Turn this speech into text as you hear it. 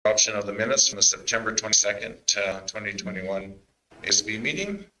adoption of the minutes from the September 22nd, 2021 ASB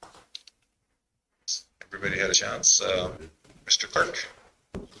meeting. Everybody had a chance. Mr. Clerk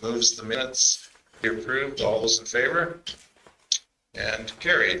moves the minutes be approved. All those in favor? And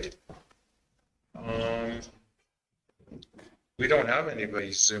carried. We don't have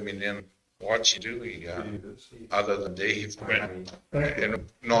anybody zooming in watching, do we? Other than Dave and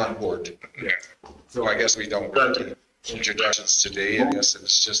non-board. Yeah. So I guess we don't want introductions today. I guess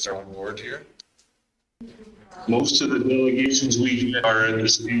it's just our own board here. Most of the delegations we are in the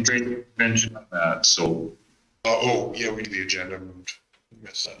same training convention on that. So. Oh yeah, we do the agenda.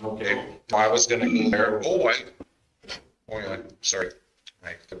 Okay. I was going to go there. Oh yeah. Sorry.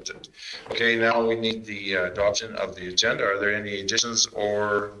 I clipped it. Okay, now we need the adoption of the agenda. Are there any additions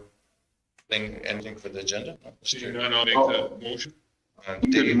or anything for the agenda? Seeing none, I'll make that motion.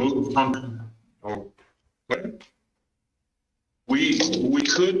 Dave. We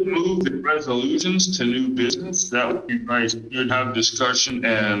could move the resolutions to new business. That would be nice. We'd have discussion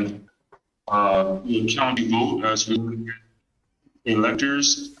and the county vote as we get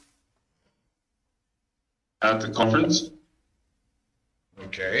electors at the conference.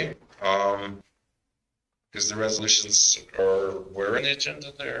 Okay, because the resolutions are where in the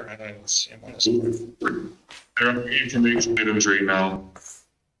agenda there? I don't see them on this one. There are information items right now.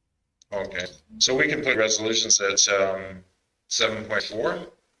 Okay, so we can put resolutions at 7.4?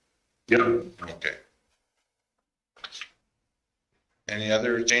 Yeah. Okay. Any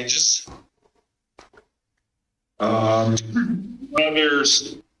other changes?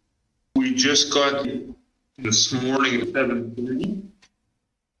 Others, we just got this morning at 7:30.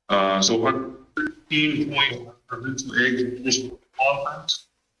 So 13.1 provincial ag conference.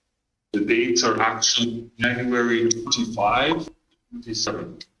 The dates are actually January 25,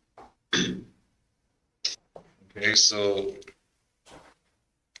 27. Okay, so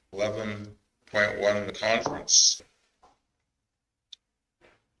 11.1 the conference.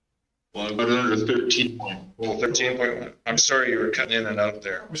 Well, I got under 13. Well, 13.1. I'm sorry, you were cutting in and out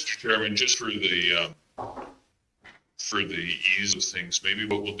there. Mr. Chairman, just for the ease of things, maybe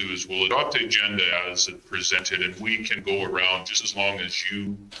what we'll do is we'll adopt the agenda as it presented, and we can go around just as long as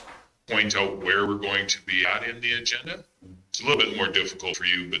you point out where we're going to be at in the agenda. It's a little bit more difficult for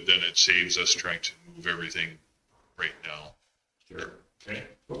you, but then it saves us trying to move everything right now. Sure. Okay.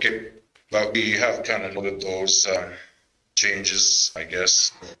 Okay. But we have kind of noted those changes, I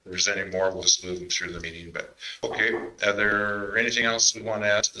guess. If there's any more, we'll just move them through the meeting. But okay, are there anything else we want to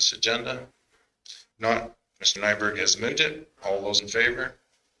add to this agenda? Not. Mr. Nyberg has moved it. All those in favor?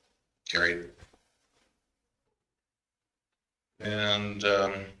 Carried. And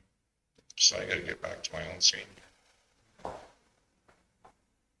so I got to get back to my own screen.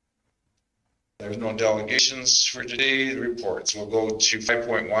 There's no delegations for today. The reports. We'll go to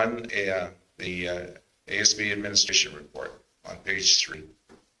 5.1, the ASB administration report on page 3.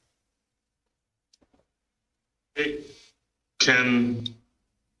 Okay. Can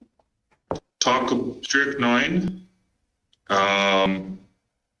talk of Strict 9.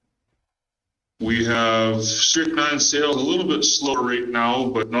 We have Strict 9 sales a little bit slower right now,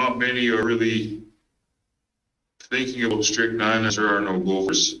 but not many are really thinking about Strict 9 as there are no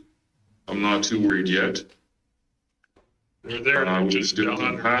gophers. I'm not too worried yet. They're there. We just did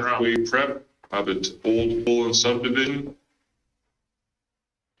the pathway prep of its Old Poland subdivision.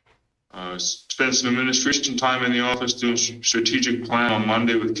 Spent some administration time in the office doing strategic plan on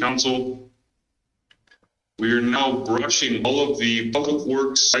Monday with council. We are now brushing all of the public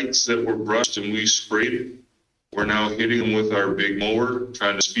works sites that were brushed and we sprayed. We're now hitting them with our big mower,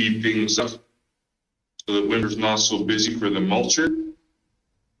 trying to speed things up so that winter's not so busy for the mulcher.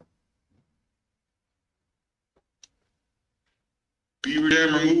 Beaver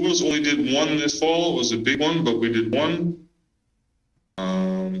dam removals, only did one this fall. It was a big one, but we did one.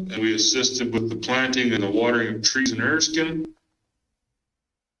 And we assisted with the planting and the watering of trees in Erskine.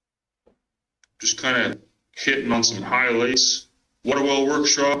 Just kind of hitting on some highlights. Water well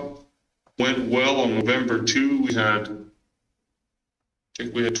workshop went well on November 2. I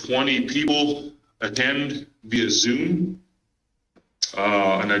think we had 20 people attend via Zoom.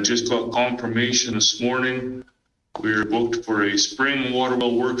 And I just got confirmation this morning. We are booked for a spring water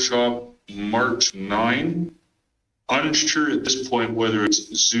well workshop March 9. Unsure at this point whether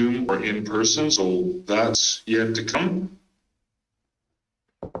it's Zoom or in person, so that's yet to come.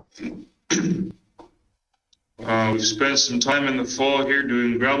 We've spent some time in the fall here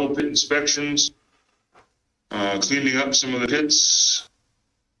doing gravel pit inspections, cleaning up some of the pits.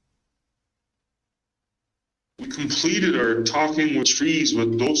 We completed our talking with trees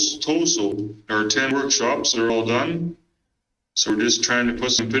with those TOSO, our 10 workshops are all done. So we're just trying to put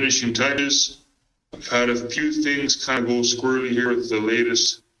some finishing touches. I've had a few things kind of go squirrely here with the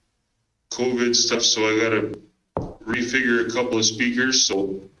latest COVID stuff, so I gotta refigure a couple of speakers,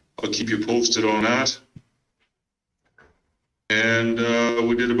 so I'll keep you posted on that. And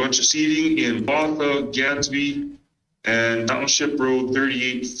we did a bunch of seeding in Botha, Gadsby, and Township Road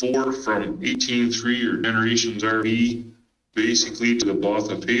 38-4 from 18-3 or Generations RV, basically to the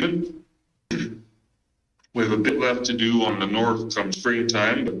Botha pavement. We have a bit left to do on the north come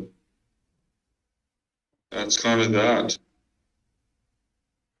springtime, but that's kind of that.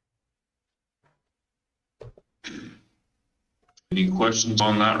 Any questions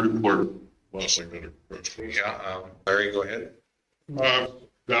on that report? Last thing that approached me. Yeah, Larry, go ahead.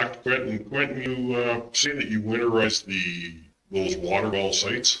 Back to Quentin. Quentin, you say that you winterized those water well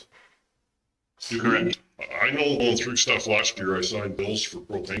sites? Correct. I know going through stuff last year, I signed bills for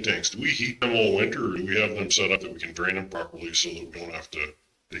propane tanks. Do we heat them all winter, or do we have them set up that we can drain them properly so that we don't have to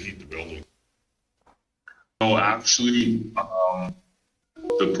heat the building? No, actually,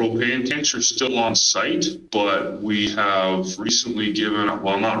 the propane tanks are still on site, but we have recently given up,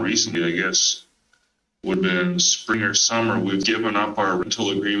 well, not recently, I guess, would have been spring or summer, we've given up our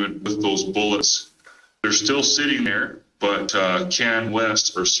rental agreement with those bullets. They're still sitting there, but Can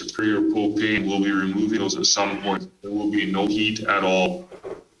West or Superior Propane will be removing those at some point. There will be no heat at all.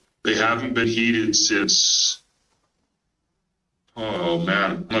 They haven't been heated since, oh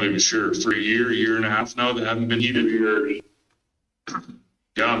man, I'm not even sure, for a year and a half now, they haven't been heated.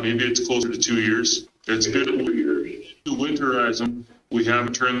 Yeah, maybe it's closer to 2 years. It's been a year. To winterize them, we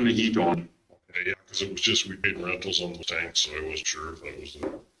haven't turned the heat on. Yeah, because it was just we paid rentals on the tanks, so I wasn't sure if that was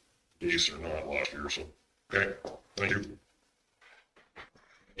the case or not last year. So, okay, thank you.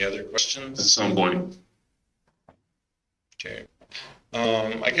 Any other questions? At some point. Okay.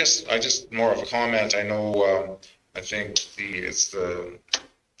 I guess I just more of a comment. I know. I think it's the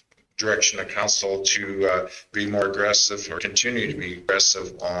direction of council to be more aggressive or continue to be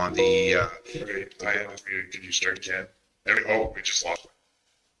aggressive on the. I have. Can you start again? Oh, we just lost.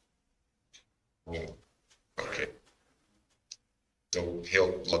 Oh, okay. So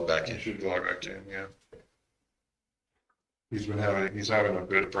he'll log back in. He should log back in, yeah. He's having a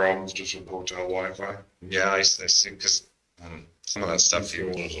bit of problems just with hotel Wi-Fi. Yeah, I see, because some of that stuff he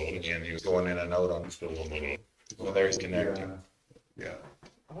was going in and out on. Still on the Well, there he's connected. yeah.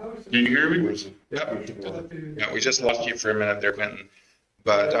 Can you hear me? Yeah, we just lost you for a minute there, Quentin.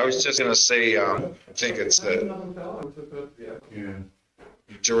 But I was just going to say, I think it's the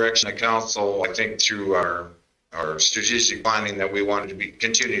direction of council, I think through our strategic planning that we wanted to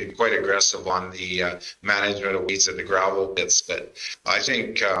continue to be quite aggressive on the management of weeds at the gravel pits. But I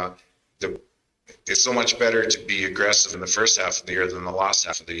think it's so much better to be aggressive in the first half of the year than the last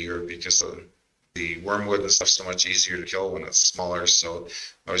half of the year, because the wormwood and stuff's so much easier to kill when it's smaller. So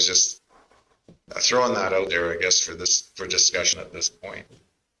I was just throwing that out there, I guess, for discussion at this point.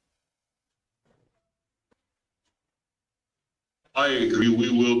 I agree. We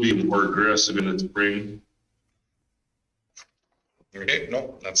will be more aggressive in the spring. Okay,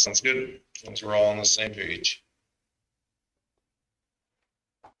 no, that sounds good. Since we're all on the same page.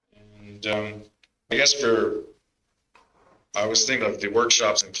 And I guess I was thinking of the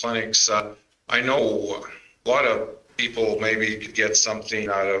workshops and clinics. I know a lot of people maybe could get something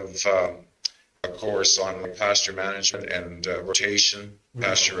out of a course on like pasture management and rotation,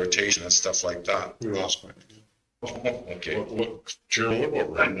 pasture rotation and stuff like that. We lost my. Okay. Chairman, what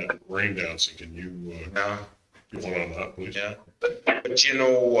about rain dancing? Can you give one on that, please? Yeah. But you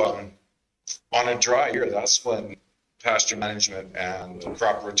know, on a dry year, that's when pasture management and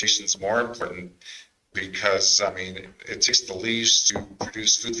crop rotation is more important, because I mean, it takes the leaves to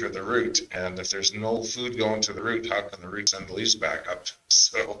produce food for the root, and if there's no food going to the root, how can the root send the leaves back up?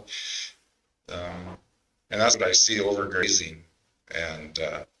 So, and that's what I see overgrazing and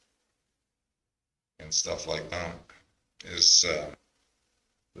stuff like that. Is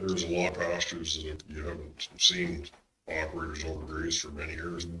there's a lot of pastures that you haven't seen operators overgraze for many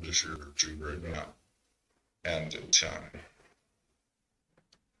years, and this year or two right now. And it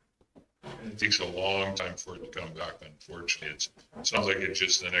takes a long time for it to come back. Unfortunately, it sounds like it's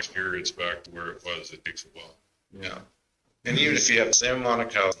just the next year it's back to where it was. It takes a while. Yeah. And even if you have the same amount of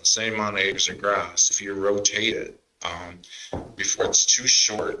cows and the same amount of acres of grass, if you rotate it before it's too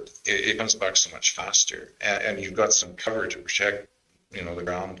short, it comes back so much faster. And you've got some cover to protect, the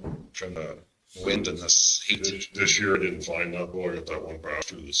ground from the wind and this heat. This year I didn't find that. Well, I got that one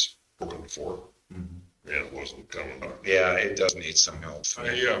pasture that's broken before. Mm-hmm. And it wasn't coming up. Yeah, it does need some help.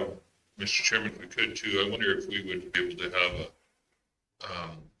 Yeah, Mr. Chairman, if we could too, I wonder if we would be able to have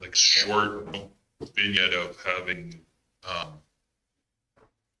a short vignette of having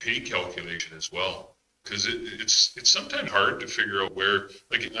pay calculation as well. Cause it's sometimes hard to figure out where,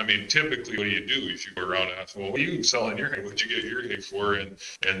 like, I mean, typically what you do is you go around and ask, well, what are you selling your hay? What'd you get your hay for? And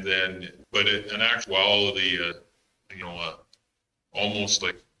then, but in actuality, almost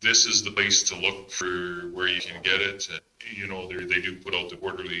like this is the place to look for where you can get it. And, they do put out the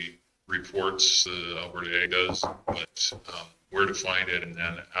quarterly reports, Alberta Ag does, but where to find it, and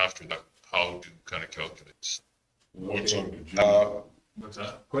then after that, how to kind of calculate. What's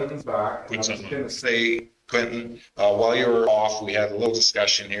that? Quentin's back. Put I was something going to say, Quentin, while you were off, we had a little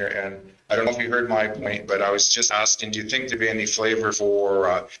discussion here, and I don't know if you heard my point, but I was just asking, do you think there'd be any flavor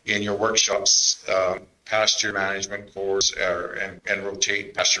for in your workshops, pasture management course and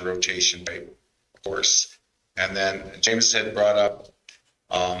pasture rotation type course? And then James had brought up,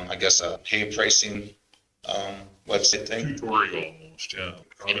 I guess, a hay pricing website thing. Tutorial almost, yeah.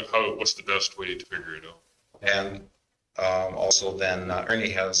 What's the best way to figure it out? And also then Ernie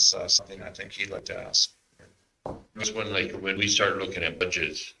has something I think he'd like to ask. This one, like when we start looking at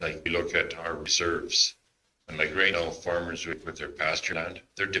budgets, like we look at our reserves. And like right now, farmers with their pasture land,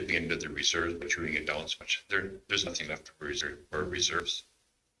 they're dipping into their reserves, but chewing it down so much. There's nothing left for reserves.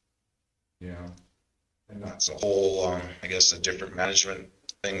 Yeah. And that's a whole, I guess, a different management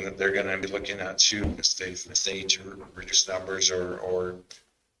thing that they're going to be looking at too, if they need to reduce numbers or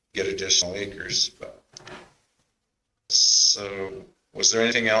get additional acres. But so, was there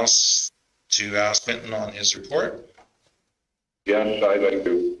anything else to ask Quentin on his report? Yes, I'd like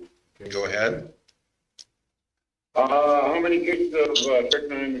to. Go ahead. How many gigs of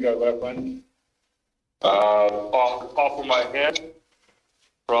strychnine we got left on? Off the top of my head,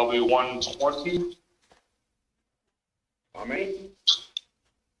 probably 120. How many?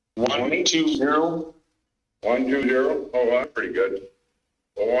 120. 120? Oh, that's pretty good.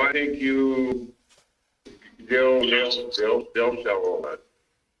 Well, I think they'll sell all that.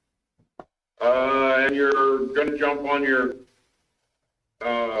 And you're gonna jump on your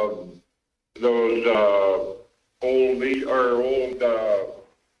those old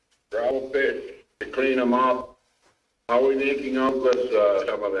gravel pits to clean them up. How are we making out with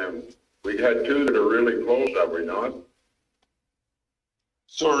some of them? We had two that are really close, have we not?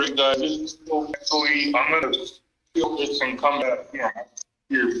 Sorry, guys. Actually, I'm gonna steal this and come back here.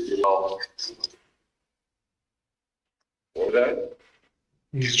 What was that?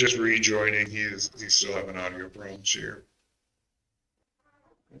 He's just rejoining. He's still having audio problems here.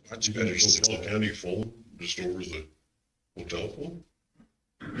 Much better still. County phone just over the hotel phone.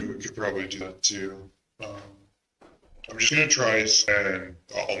 We could probably do that too. I'm just gonna try and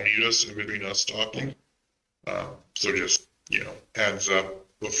I'll mute us in between us talking. So just hands up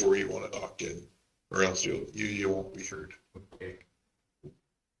before you want to talk in, or else you won't be heard. Okay.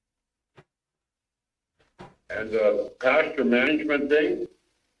 And the pasture management thing?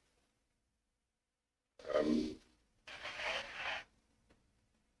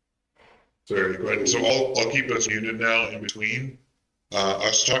 Sorry, go ahead. So I'll keep us muted now in between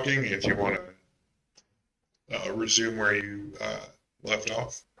us talking. If you want to resume where you left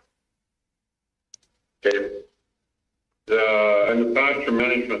off. Okay. And the pasture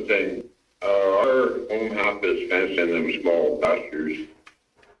management thing, our home half is fenced in them small pastures.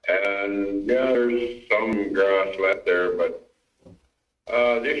 And yeah, there's some grass left there, but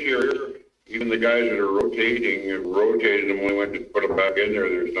this year, even the guys that are rotated them when we went to put them back in there,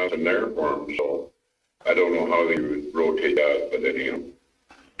 there's nothing there for them. So I don't know how they would rotate that, but anyhow.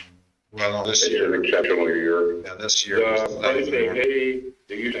 Well, no, this It's year. an exceptional year. Yeah, this year.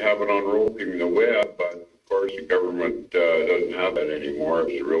 They used to have it on roping the web, but of course the government doesn't have that anymore.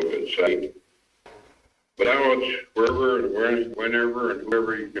 It's a real good site. But now it's whenever and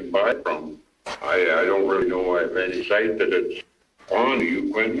whoever you can buy from. I don't really know of any site that it's on. Do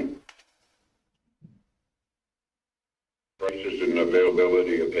you, Quentin? Prices and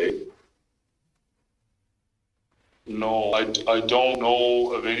availability of hay. No, I don't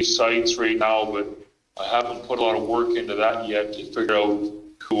know of any sites right now, but I haven't put a lot of work into that yet to figure out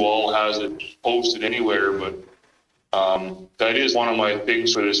who all has it posted anywhere. But that is one of my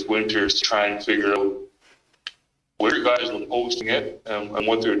things for this winter, is to try and figure out where guys are posting it and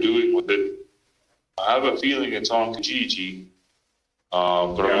what they're doing with it. I have a feeling it's on Kijiji,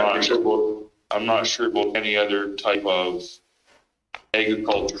 but I'm not sure about any other type of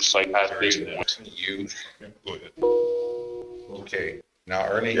agriculture site at this point. You. Go ahead. Okay. Now,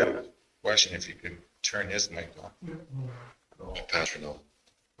 Ernie, question if you could turn his mic on. Pastor, no.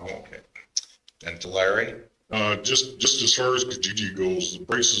 Oh, okay. And to Larry? Just as far as Kijiji goes, the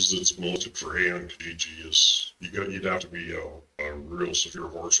prices that's listed for hay on Kijiji is, you'd have to be a real severe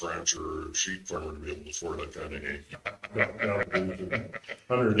horse rancher or sheep farmer to be able to afford that kind of hay.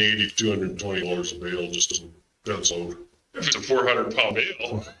 $180 to $220 a bale just doesn't pencil out. If it's a 400-pound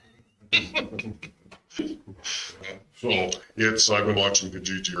bale. So I've been watching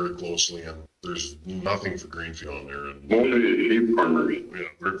Kijiji very closely, and there's nothing for Greenfield on there. And Most of the sheep farmers, yeah,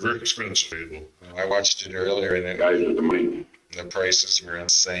 very, very expensive hay though. I watched it earlier and guys with the money. the prices were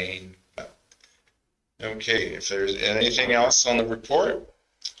insane. Okay, if there's anything else on the report?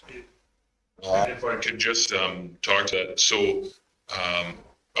 If I could just talk to that. So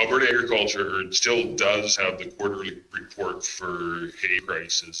Alberta Agriculture still does have the quarterly report for hay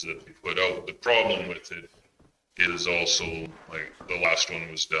prices that they put out. The problem with it is also, like, the last one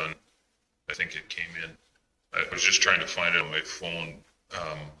was done. I think it came in. I was just trying to find it on my phone.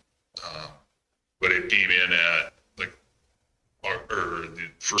 But it came in at like, or the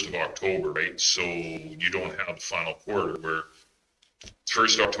 1st of October, right? So you don't have the final quarter where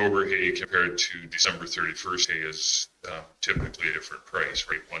 1st October hay compared to December 31st hay is typically a different price,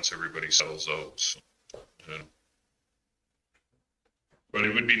 right? Once everybody settles out. So, but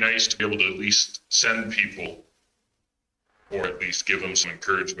it would be nice to be able to at least send people, or at least give them some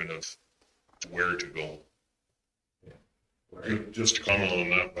encouragement of where to go. Just to comment on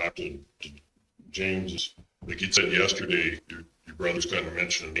that, back to James, like he said yesterday, your brother's kind of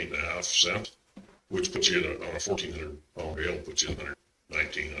mentioned 8.5 cents, which puts you on a 1,400 pound bale, puts you in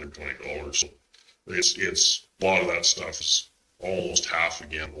 $1,920. So it's a lot of that stuff is almost half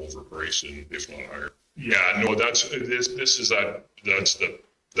again overpriced, and if not higher. Yeah, no, that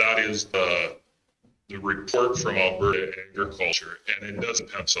is the report from Alberta Agriculture, and it doesn't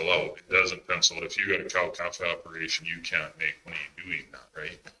pencil out. It doesn't pencil out. If you got a cow-calf operation, you can't make money doing that,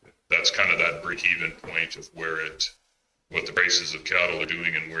 right? That's kind of that break-even point of what the prices of cattle are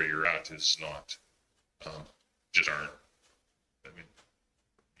doing and where you're at is not, just aren't. I mean,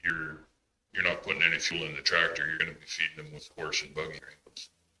 you're not putting any fuel in the tractor. You're going to be feeding them with horse and buggy,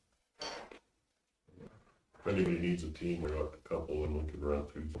 right? If anybody needs a team, we got a couple and we could run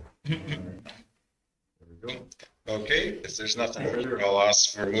through. There we go. Okay, if there's nothing further, I'll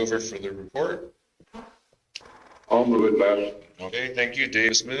ask for a mover for the report. I'll move it, Les. Okay, thank you.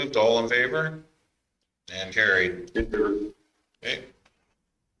 Dave's moved. All in favor? And carried. Get there. Okay. Thank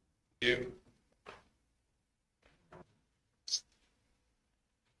you.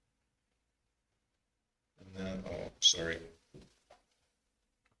 And then, oh, sorry.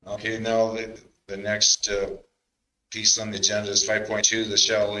 Okay, now the next piece on the agenda is 5.2, the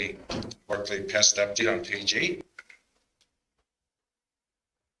Shelley Barclay Pest Update on page 8.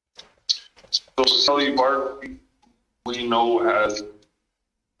 So Sally Barkley, we know, has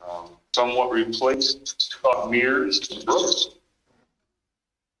somewhat replaced Scott Mears to Brooks.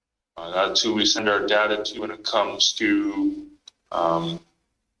 That's who we send our data to when it comes to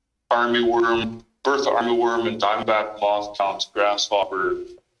armyworm, Bertha armyworm, and diamondback moth counts, grasshopper,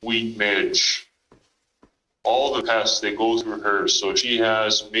 wheat midge. All the pests, they go through her. So she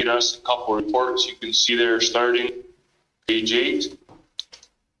has made us a couple reports. You can see there starting page 8.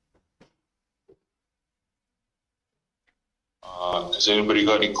 Has anybody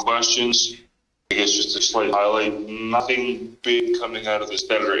got any questions? I guess just a slight highlight, nothing big coming out of the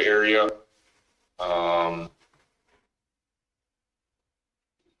Stettler area. From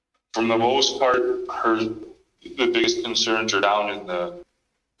the most part, the biggest concerns are down in the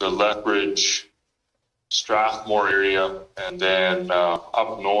Lethbridge, Strathmore area, and then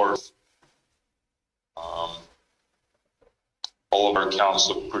up north. All of our counts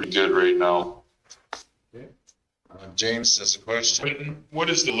look pretty good right now. James has a question. Quentin, what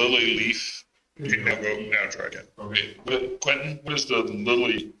is the lily leaf? Now try again. Okay, Quentin, what does the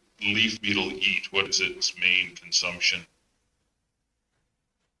lily leaf beetle eat? What is its main consumption?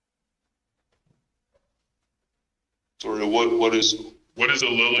 Sorry, what is a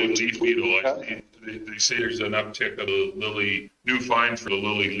lily leaf beetle? They say there's an uptick of the new find for the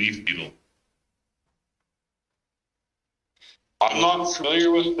lily leaf beetle. I'm not familiar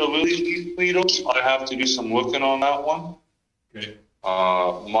with the lily leaf beetles. I have to do some looking on that one. Okay.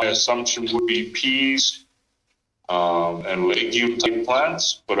 My assumption would be peas and legume type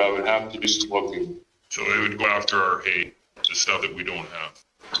plants, but I would have to do some looking. So it would go after our hay, the stuff that we don't have.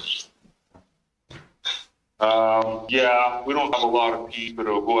 Yeah, we don't have a lot of peas, but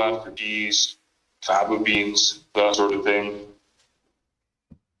it'll go after peas, faba beans, that sort of thing.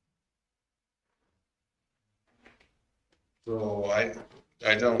 So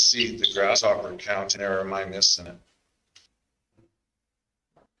I don't see the grasshopper count in there, or am I missing it?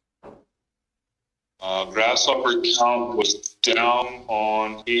 Grasshopper count was down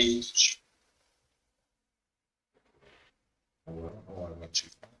on page. Oh, I went too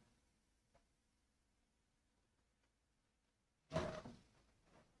far.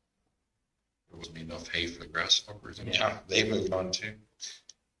 There wasn't enough hay for the grasshoppers. Yeah, they moved on too.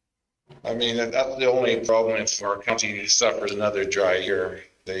 I mean, that's the only problem. If our county suffers another dry year,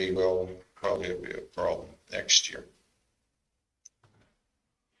 they will probably be a problem next year.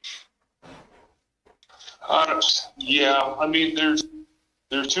 Yeah, I mean, there's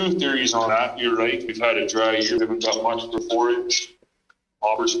two theories on that. You're right. We've had a dry year. We haven't got much for forage.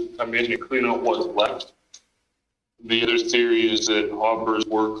 Hoppers come in and clean out what's left. The other theory is that hoppers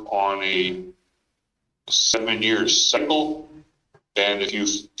work on a 7-year cycle. And if you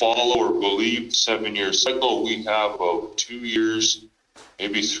follow or believe the 7-year cycle, we have about 2 years,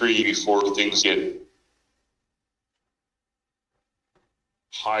 maybe 3 before things get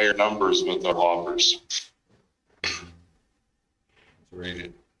higher numbers with our hoppers.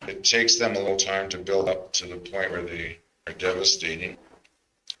 Right. It takes them a little time to build up to the point where they are devastating.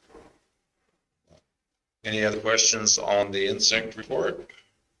 Any other questions on the insect report?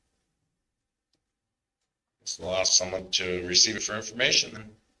 So I'll ask someone to receive it for information.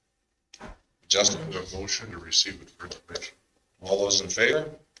 Justin, A motion to receive it for information. all those in favor?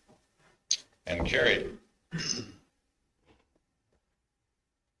 And carried.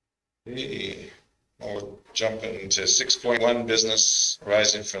 Okay, we'll jump into 6.1, business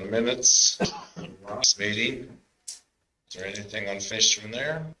arising from minutes. Last meeting. Is there anything unfinished from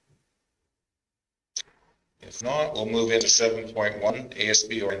there? If not, we'll move into 7.1,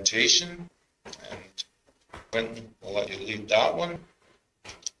 ASB orientation. And Quentin, we'll let you lead that one.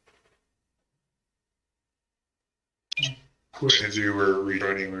 As you were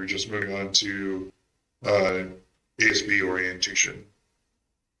rewriting, we were just moving on to ASB orientation.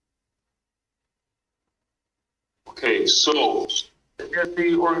 Okay, so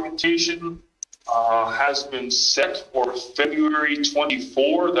the orientation has been set for February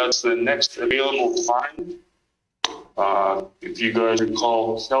 24. That's the next available time. If you guys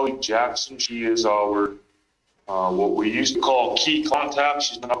recall Kelly Jackson, she is our what we used to call key contact.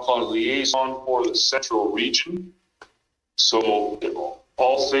 She's now called liaison for the central region. So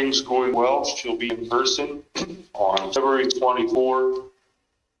all things going well, she'll be in person on February 24,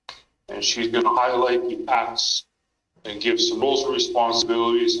 and she's going to highlight the acts and give some roles and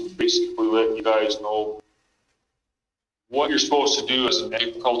responsibilities and basically let you guys know what you're supposed to do as an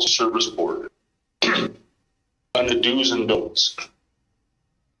agriculture service board and the do's and don'ts.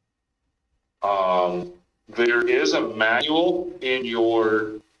 There is a manual in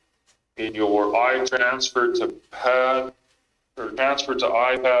your iTransfer to pad or transfer to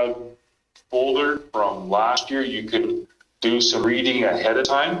iPad folder from last year. You can do some reading ahead of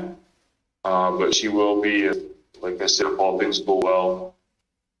time, but she will be, like I said, if all things go well,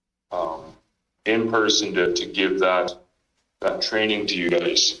 in person to give that training to you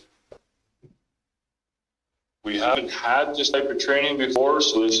guys. We haven't had this type of training before,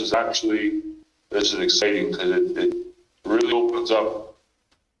 so this is exciting because it really opens up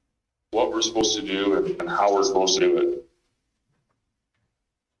what we're supposed to do and how we're supposed to do it.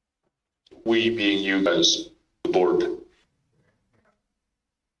 We being you guys, the board.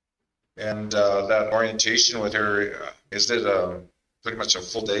 And that orientation with her, is it pretty much a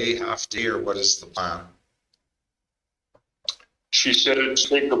full day, half day, or what is the plan? She said it'd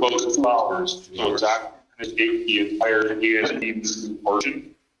take about 2 hours, so it's actually going to take the entire ASB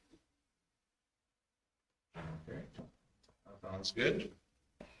portion. Okay, that sounds good.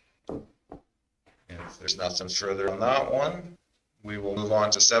 And if there's nothing further on that one, we will move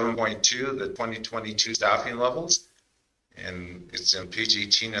on to 7.2, the 2022 staffing levels. And it's in page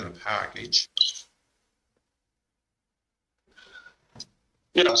 18 in the package.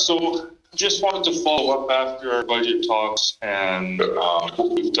 Yeah, so just wanted to follow up after our budget talks and what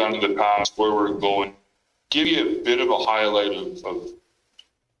we've done in the past, where we're going, give you a bit of a highlight of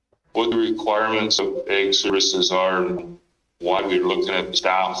what the requirements of ag services are and why we're looking at the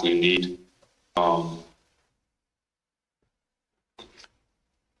staff we need.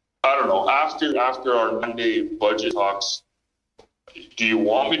 I don't know, after our Monday budget talks, do you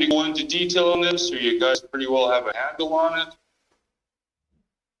want me to go into detail on this, or you guys pretty well have a handle on it?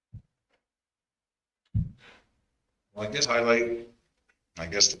 Well, I guess highlight,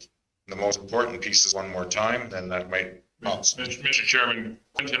 the most important pieces one more time, then that might help. Mr. Chairman,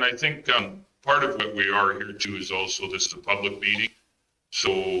 Quentin, I think part of what we are here to is also this is a public meeting. So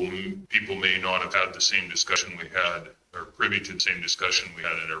people may not have had the same discussion we had, or privy to the same discussion we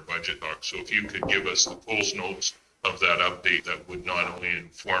had at our budget talk. So if you could give us the Pulse notes of that update, that would not only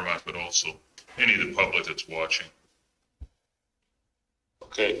inform us, but also any of the public that's watching.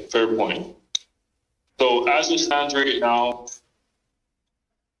 Okay, fair point. So as it stands right now,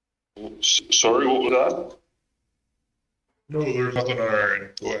 sorry, what was that? No, there's nothing on our end.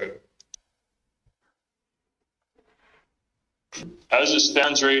 Go ahead. As it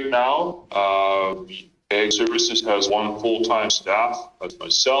stands right now, Ag Services has one full-time staff, that's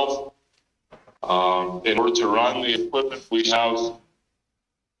myself. In order to run the equipment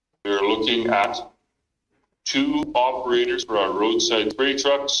we're looking at 2 operators for our roadside spray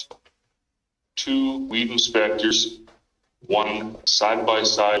trucks, 2 weed inspectors, 1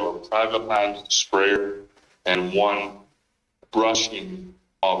 side-by-side or private land sprayer, and 1 brushing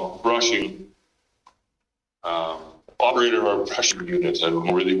operator or brushing unit. I don't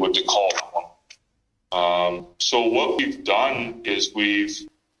know really what to call that one. So what we've done is we've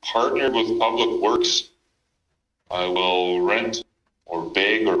partnered with Public Works. I will rent or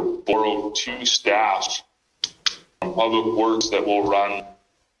beg or borrow 2 staff from Public Works that will run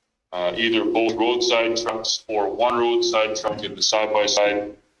either both roadside trucks or 1 roadside truck in the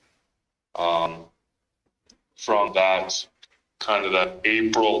side-by-side from that kind of that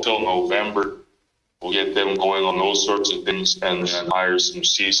April till November. We'll get them going on those sorts of things and then hire some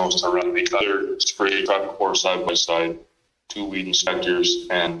seasonals to run the other spray truck or side-by-side, 2 weed inspectors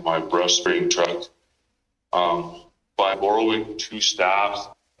and my brush spraying truck. By borrowing 2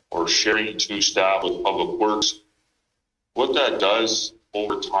 staff or sharing 2 staff with Public Works, what that does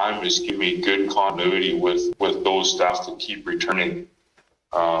over time is give me good continuity with those staff to keep returning.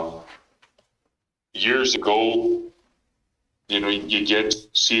 Years ago, you get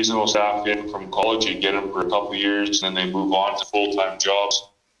seasonal staff in from college, you get them for a couple of years, and then they move on to full-time jobs.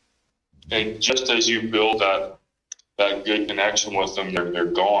 And just as you build that good connection with them, they're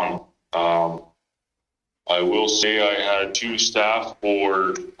gone. I will say I had 2 staff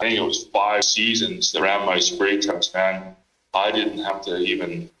for, I think it was 5 seasons that ran my spray trucks, man. I didn't have to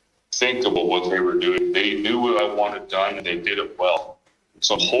even think about what they were doing. They knew what I wanted done and they did it well.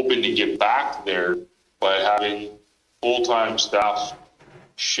 So I'm hoping to get back there by having full-time staff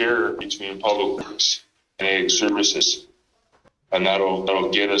share between Public Works and Ag Services. And that'll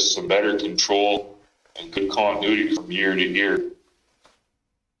get us some better control and good continuity from year to year.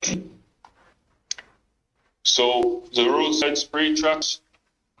 So the roadside spray trucks,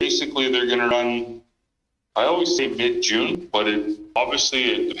 basically they're going to run, I always say mid-June, but it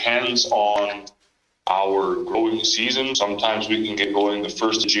depends on our growing season. Sometimes we can get going the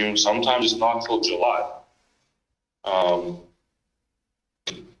 1st of June, sometimes it's not till July.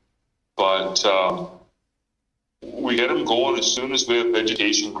 We get them going as soon as we have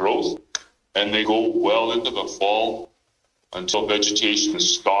vegetation growth, and they go well into the fall until vegetation has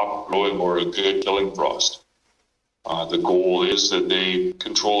stopped growing or a good killing frost. The goal is that they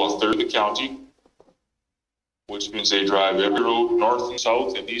control a third of the county, which means they drive every road north and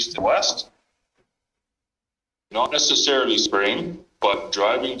south and east and west. Not necessarily spraying, but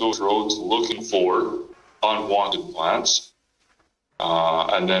driving those roads looking for unwanted plants.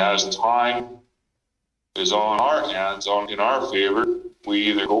 And then as time is on our hands, in our favor, we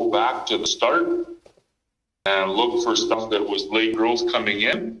either go back to the start and look for stuff that was late growth coming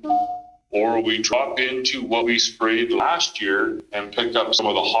in, or we drop into what we sprayed last year and pick up some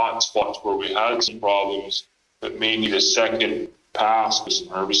of the hot spots where we had some problems that may need a second pass with some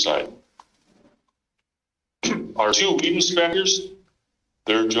herbicide. Our 2 weed inspectors,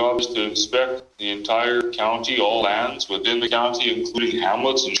 their job is to inspect the entire county, all lands within the county, including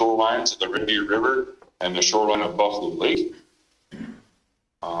hamlets and shorelines of the Red Deer River and the shoreline of Buffalo Lake.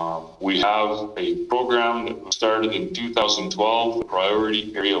 We have a program that was started in 2012, the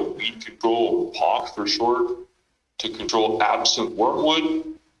Priority Area Weed Control, POC for short, to control absent wormwood.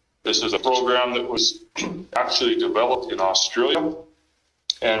 This is a program that was actually developed in Australia,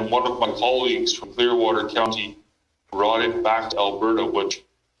 and one of my colleagues from Clearwater County brought it back to Alberta, which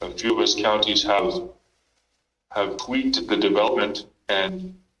a few of us counties have tweaked the development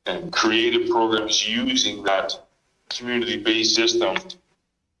and created programs using that community-based system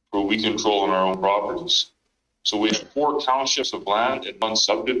for weed control on our own properties. So we have 4 townships of land and 1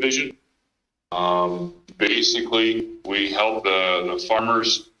 subdivision. Basically, we help the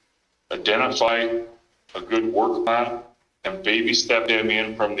farmers identify a good work plan and baby step them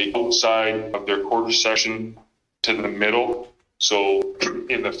in from the outside of their quarter section to the middle. So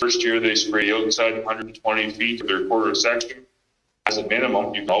in the first year, they spray outside 120 feet of their quarter section. As a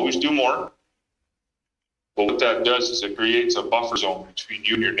minimum, you can always do more. But what that does is it creates a buffer zone between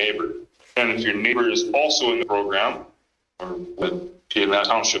you and your neighbor. And if your neighbor is also in the program, or in that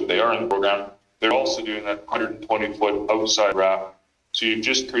township they are in the program, they're also doing that 120-foot outside wrap So you've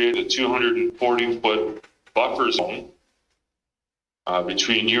just created a 240-foot buffer zone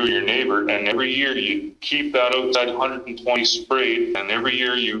between you and your neighbor, and every year you keep that outside 120 sprayed, and every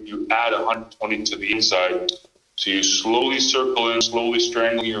year you add 120 to the inside. So you slowly circle in, slowly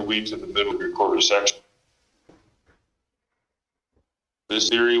strangling your weed to the middle of your quarter section. This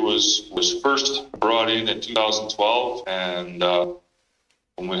theory was first brought in 2012, and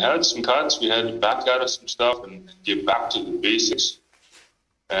when we had some cuts, we had to back out of some stuff and get back to the basics.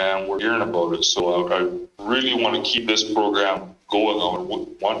 And we're hearing about it. So I really want to keep this program going. I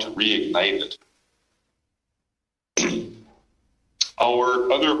want to reignite it. Our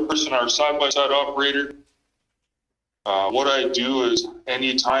other person, our side-by-side operator, what I do is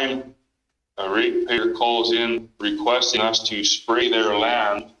anytime a ratepayer calls in requesting us to spray their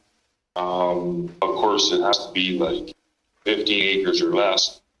land, of course it has to be like 15 acres or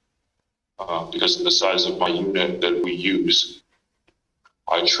less because of the size of my unit that we use.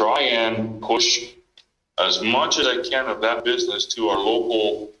 I try and push as much as I can of that business to our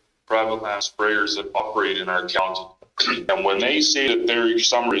local private land sprayers that operate in our county. And when they say that their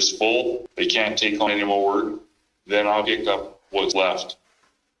summer is full, they can't take on any more work, then I'll pick up what's left.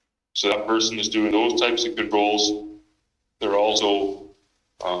 So that person is doing those types of controls. They're also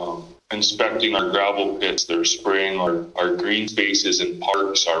inspecting our gravel pits. They're spraying our green spaces and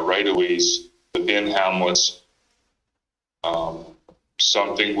parks, our right-of-ways within hamlets.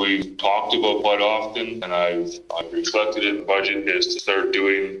 Something we've talked about quite often, and I've reflected in the budget, is to start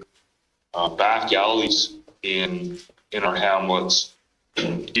doing back alleys in our hamlets,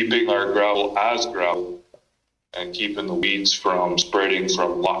 keeping our gravel as gravel and keeping the weeds from spreading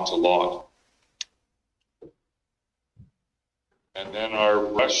from lot to lot. And then our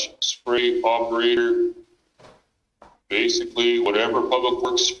brush spray operator, basically whatever Public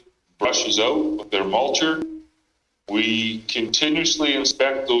Works brushes out with their mulcher, we continuously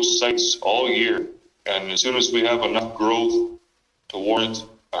inspect those sites all year, and as soon as we have enough growth to warrant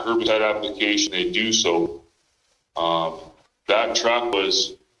a herbicide application, they do so. That truck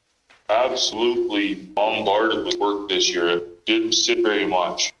was absolutely bombarded with work this year. It didn't sit very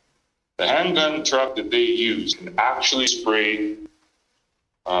much. The handgun truck that they use can actually spray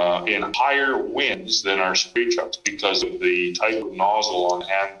in higher winds than our spray trucks because of the type of nozzle on the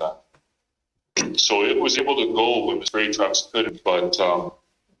handgun. So it was able to go when the spray trucks couldn't, but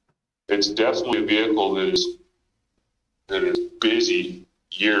it's definitely a vehicle that is busy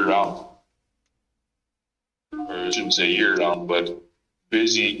year round. Or I shouldn't say year round, but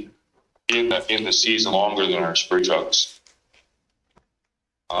busy in the season longer than our spray trucks.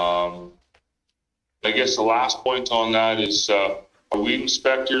 I guess the last point on that is our weed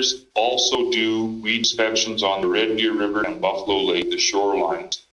inspectors also do weed inspections on the Red Deer River and Buffalo Lake, the shorelines.